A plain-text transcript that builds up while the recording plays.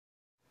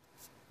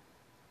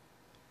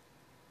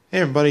Hey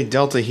everybody,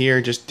 Delta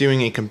here, just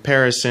doing a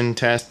comparison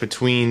test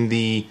between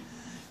the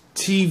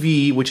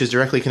TV, which is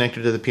directly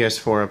connected to the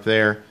PS4 up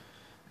there,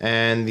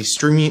 and the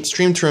stream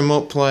to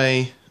remote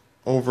play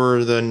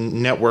over the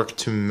network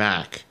to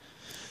Mac.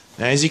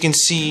 Now as you can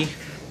see,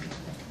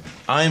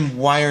 I'm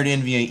wired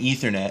in via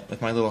Ethernet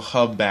with my little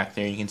hub back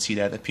there. You can see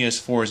that. The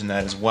PS4 is in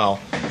that as well.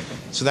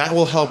 So that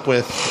will help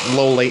with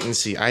low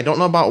latency. I don't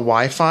know about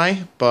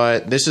Wi-Fi,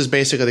 but this is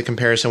basically the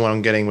comparison what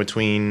I'm getting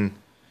between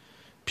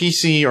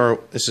PC,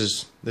 or this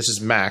is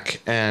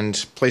Mac, and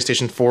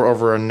PlayStation 4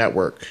 over a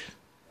network.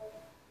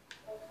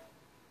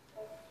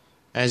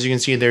 As you can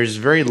see, there's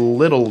very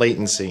little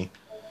latency.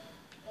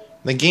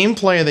 The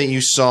gameplay that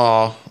you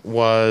saw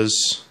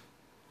was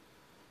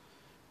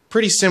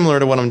pretty similar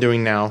to what I'm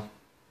doing now,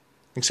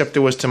 except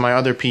it was to my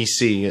other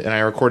PC, and I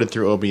recorded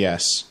through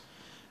OBS.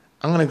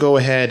 I'm going to go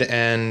ahead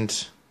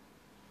and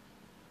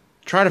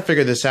try to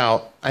figure this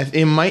out.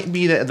 It might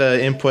be that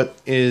the input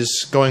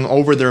is going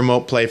over the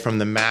remote play from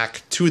the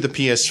Mac to the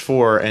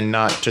PS4 and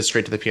not just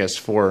straight to the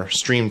PS4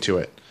 stream to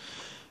it.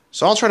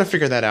 So I'll try to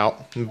figure that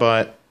out,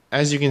 but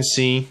as you can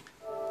see,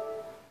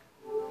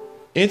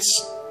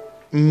 it's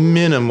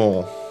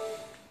minimal.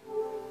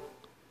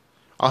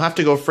 I'll have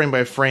to go frame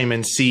by frame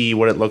and see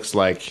what it looks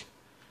like.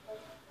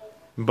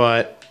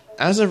 But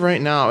as of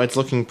right now, it's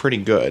looking pretty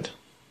good.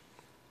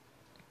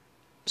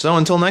 So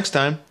until next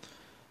time,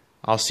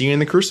 I'll see you in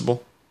the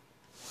Crucible.